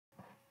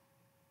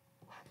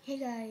Hey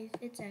guys,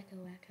 it's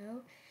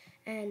Echo,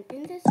 and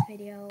in this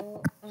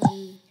video,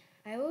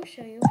 I will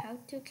show you how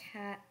to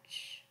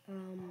catch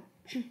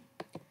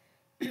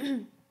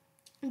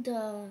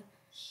the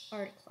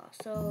Articlaw.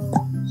 So,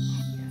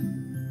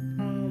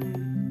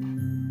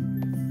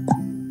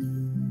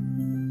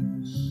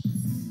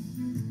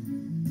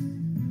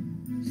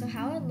 so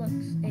how it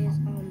looks is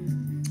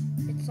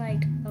it's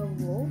like a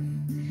wolf.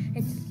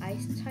 It's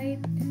ice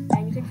type,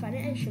 and you can find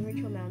it in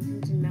Shiverchill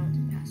Mountains and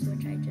Mountain Pass,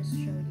 which I just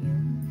showed you.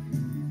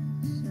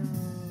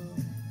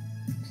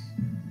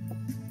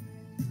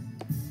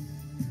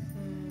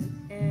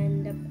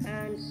 And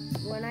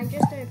when I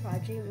just started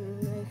Prodigy,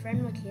 my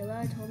friend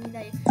Michaela told me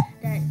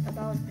that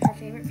about her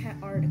favorite pet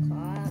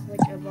Articlaw,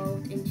 which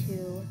evolved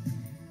into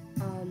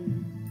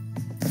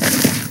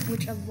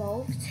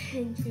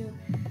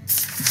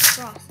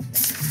Frostfang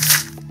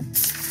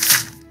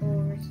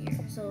over here.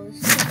 So this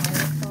is the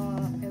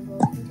Articlaw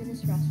evolved into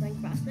this Frostfang.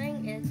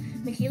 Frostfang is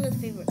Michaela's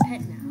favorite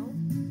pet now.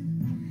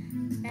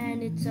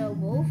 And it's a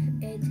wolf.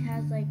 It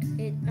has like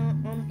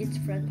on its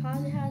front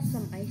paws it has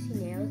some icy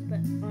nails, but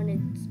on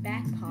its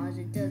back paws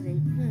it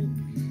doesn't.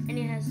 And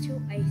it has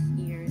 2 ice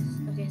ears.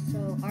 Okay,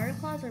 so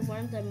Articlaws are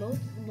one of the most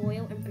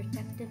loyal and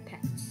protective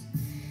pets.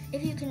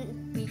 If you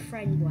can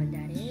befriend one,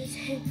 that is.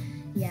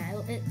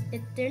 Yeah,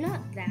 they're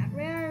not that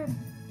rare.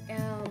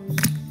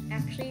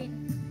 Actually,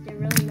 they're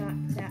really not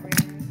that rare.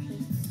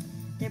 Actually,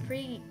 they're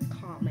pretty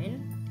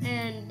common.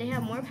 And they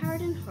have more power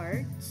than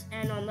hearts,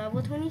 and on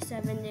level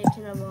 27 they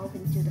can evolve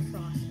into the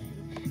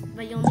Frostfang,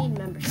 but you'll need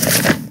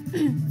membership.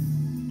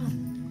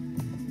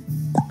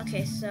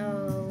 Okay,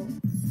 so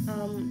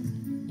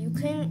you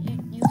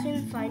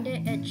can find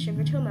it at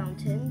Shiverchill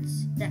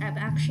Mountains.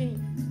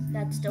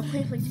 That's the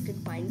only place you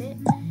can find it.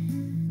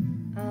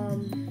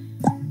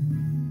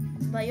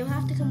 But you'll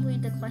have to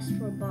complete the quest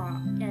for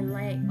Bach and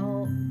light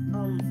all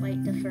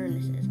light the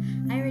furnaces.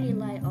 I already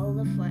light all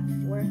the 4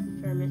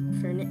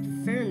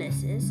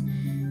 furnaces,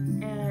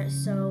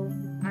 so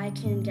I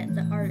can get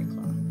the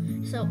Articlaw.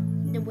 So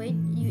the way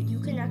you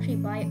can actually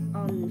buy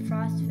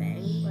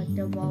Frostfang, like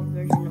the evolved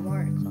version of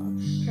Articlaw,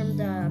 from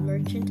the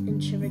merchant in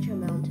Shiverchill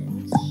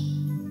Mountains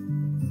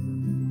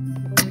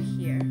over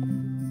here.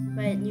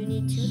 But you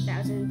need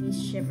 2,000 of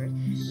these shivers,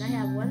 and I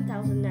have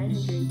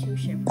 1,902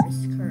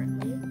 shivers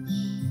currently.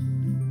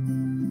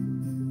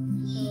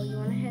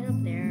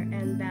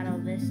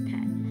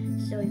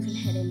 So you can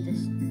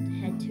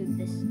head to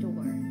this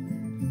door.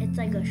 It's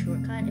like a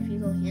shortcut. If you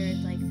go here,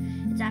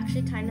 it's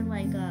actually kind of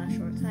like a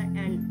shortcut,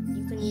 and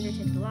you can either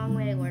take the long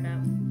way or the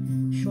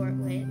short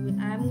way.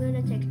 I'm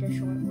gonna take the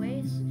short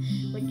ways,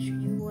 which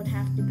you would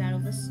have to battle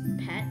this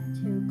pet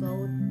to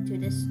go to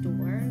this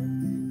door,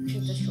 which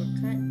is the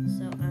shortcut.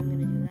 So I'm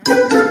gonna do that.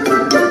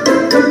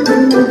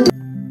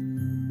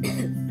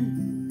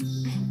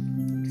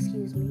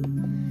 Excuse me.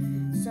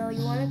 So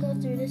you want to go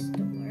through this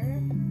door,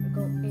 or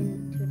go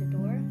into the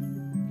door.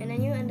 And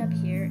then you end up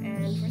here,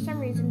 and for some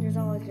reason there's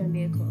always going to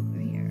be a cloaker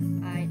here.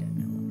 I don't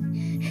know why.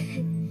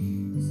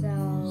 So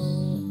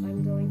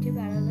I'm going to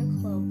battle the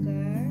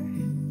cloaker,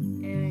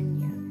 and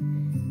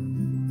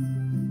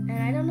yeah.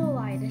 And I don't know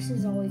why this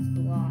is always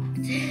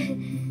blocked.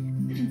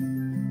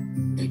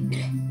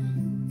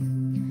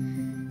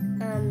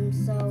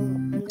 So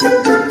I'm going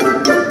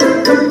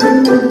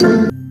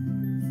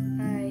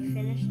I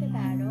finished the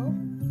battle,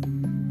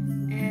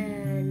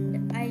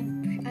 and I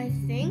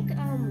think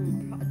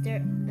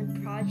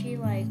Prodigy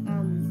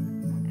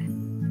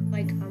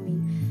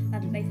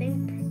I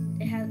think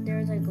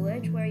there's a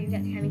glitch where you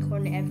get candy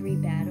corn in every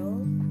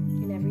battle,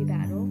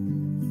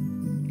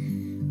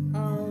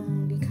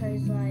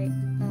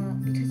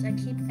 because I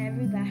keep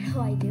every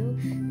battle I do,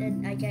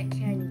 then I get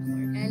candy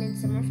corn. And in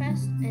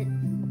Summerfest,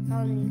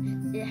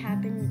 it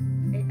happened.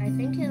 I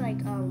think it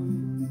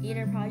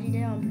either Prodigy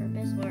did it on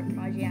purpose or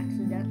Prodigy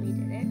accidentally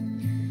did it,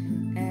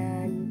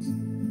 and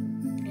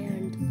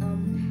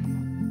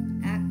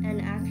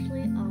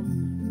actually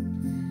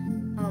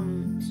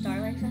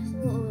Starlight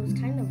Festival, it was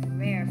kind of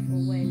rare to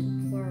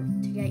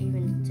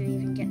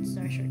even get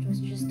Star Shirts. It was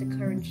just the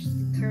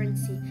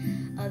currency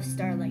of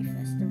Starlight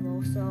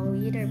Festival. So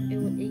either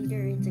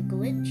it's a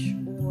glitch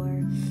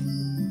or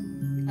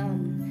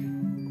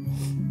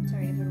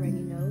sorry, I have a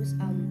runny nose.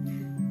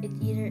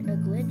 It's either a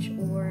glitch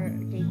or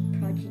they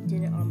Prodigy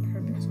did it on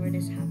purpose, or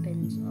this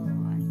happens a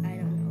lot. I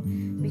don't know,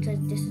 because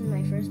this is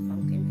my first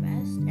Pumpkin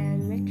Fest,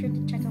 and make sure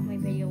to check out my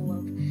video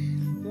of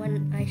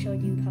when I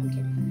showed you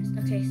Pumpkin Fest.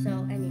 Okay,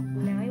 so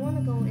now you want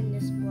to go in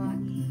this block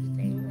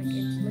thing.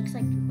 It looks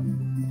like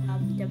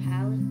the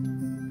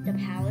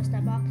palace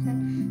that Bach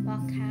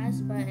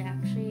has, but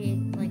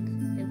actually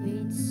it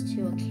leads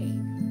to a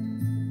cave.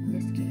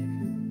 This cave.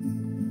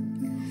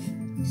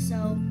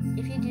 So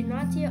if you do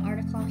not see an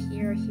Articlaw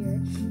here or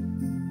here,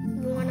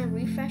 you want to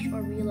refresh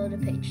or reload the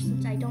page.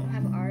 Since I don't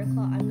have an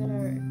Articlaw, I'm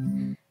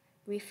gonna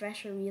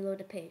refresh or reload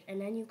the page, and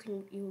then you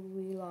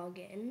re-log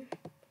in.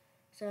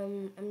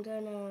 So I'm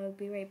gonna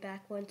be right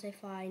back once I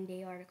find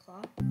a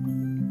Articlaw.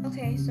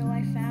 Okay, so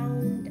I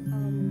found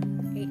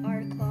a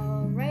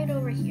Articlaw right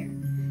over here.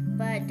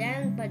 But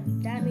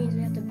that means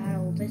we have to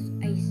battle this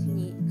ice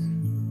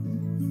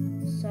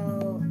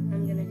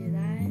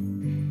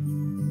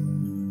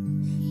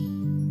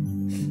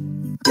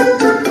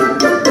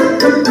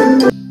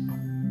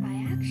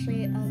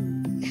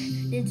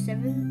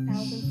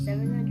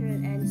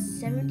and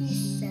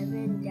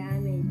 77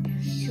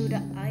 damage to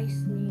the ice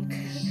snake.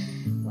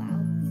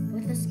 Wow,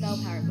 with a spell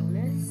power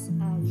bonus.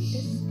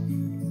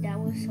 That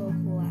was so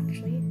cool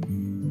actually.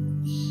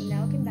 So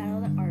now we can battle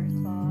the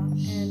Articlaw,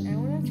 and I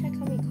want to check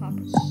how many copper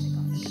coins I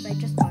got because I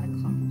just got a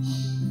copper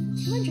coin.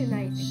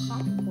 290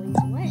 copper coins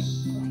away.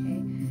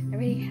 Okay, I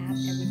already have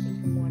everything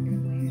from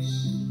Wandering Wares.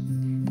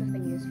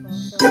 Nothing useful.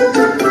 So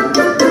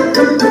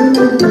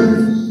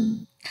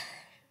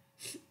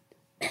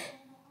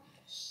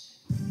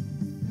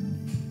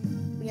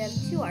we have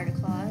 2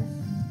 Articlaws.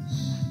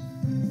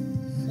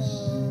 So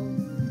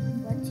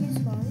let's use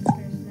Falling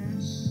Stars now.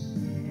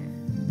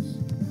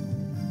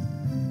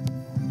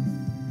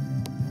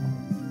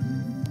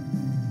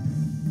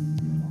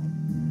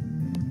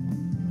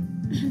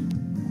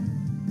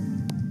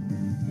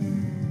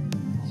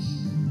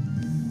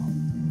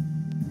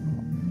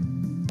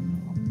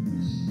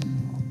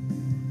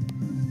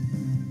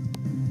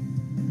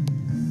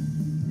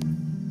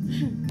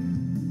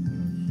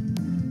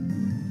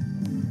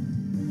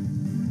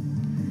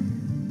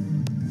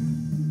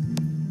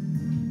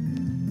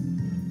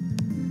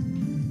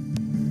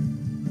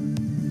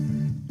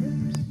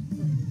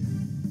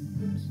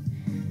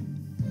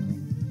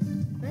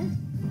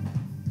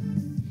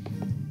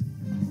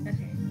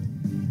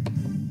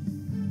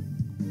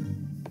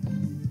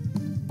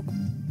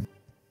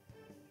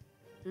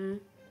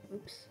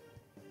 Oops.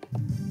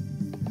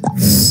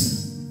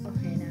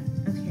 Okay, now.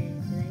 Okay,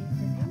 did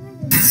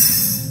I just...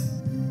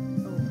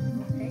 Oh,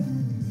 okay.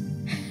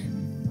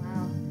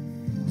 Wow.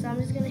 So I'm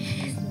just gonna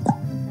use the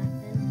last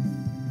then.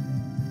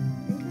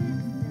 I think I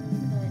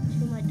accidentally put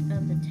too much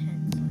of the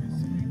 10s last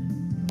time.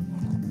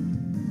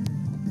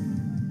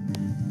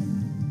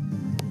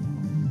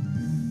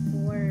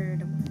 Or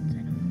the ones, I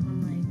don't know, on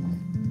like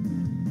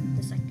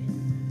the second one.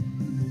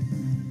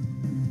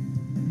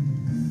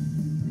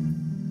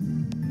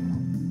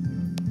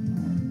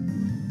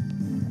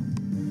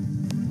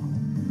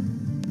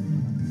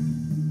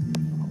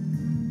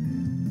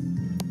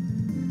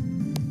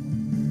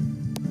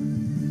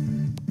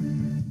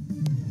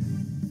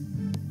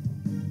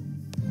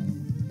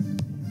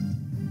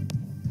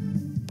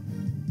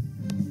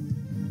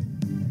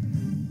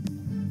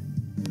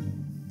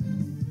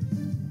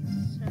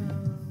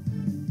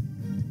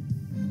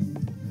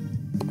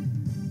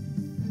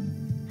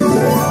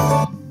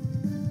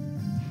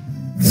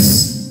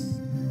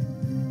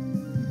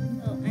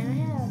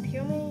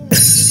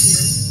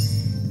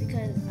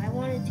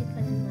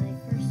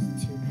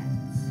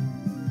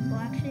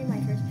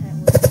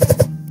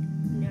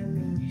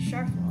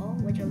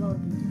 Which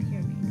evolved into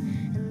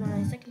Pyramid, and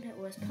my second pet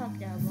was Puck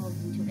that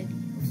evolved into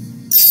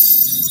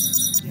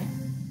Idios. Yeah.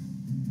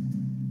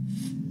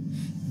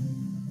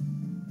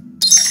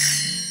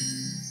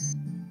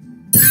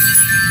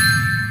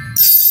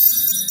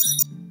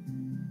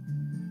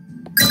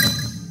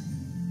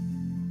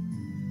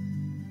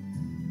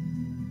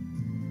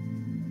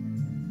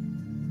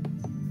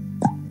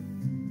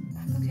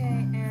 Okay,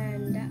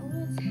 and that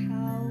was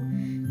how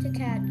to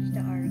catch the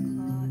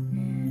Articlaw,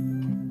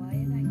 and why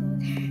did I go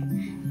there?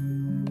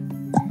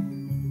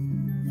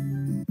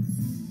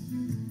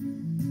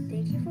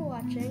 Thank you for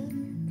watching.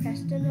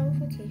 Press the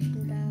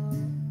notification bell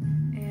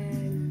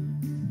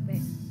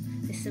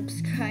and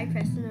subscribe,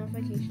 press the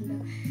notification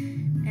bell,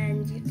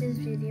 and give this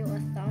video a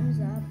thumbs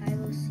up. I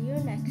will see you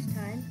next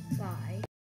time. Bye.